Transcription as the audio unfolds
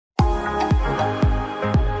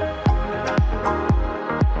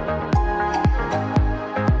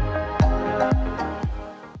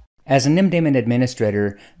As an MDaemon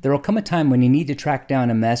administrator, there will come a time when you need to track down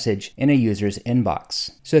a message in a user's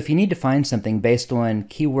inbox. So if you need to find something based on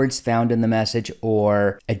keywords found in the message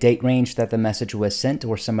or a date range that the message was sent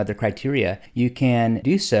or some other criteria, you can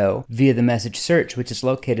do so via the message search, which is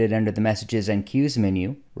located under the Messages and Queues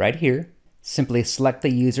menu right here. Simply select the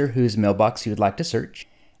user whose mailbox you would like to search,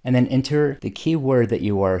 and then enter the keyword that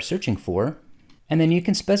you are searching for. And then you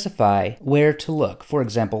can specify where to look. For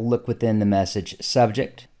example, look within the message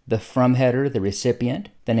subject, the from header, the recipient,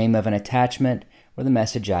 the name of an attachment, or the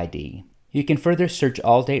message ID. You can further search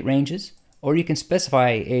all date ranges, or you can specify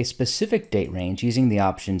a specific date range using the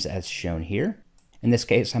options as shown here. In this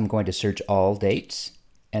case, I'm going to search all dates,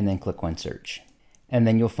 and then click on search. And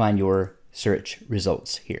then you'll find your search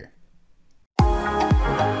results here.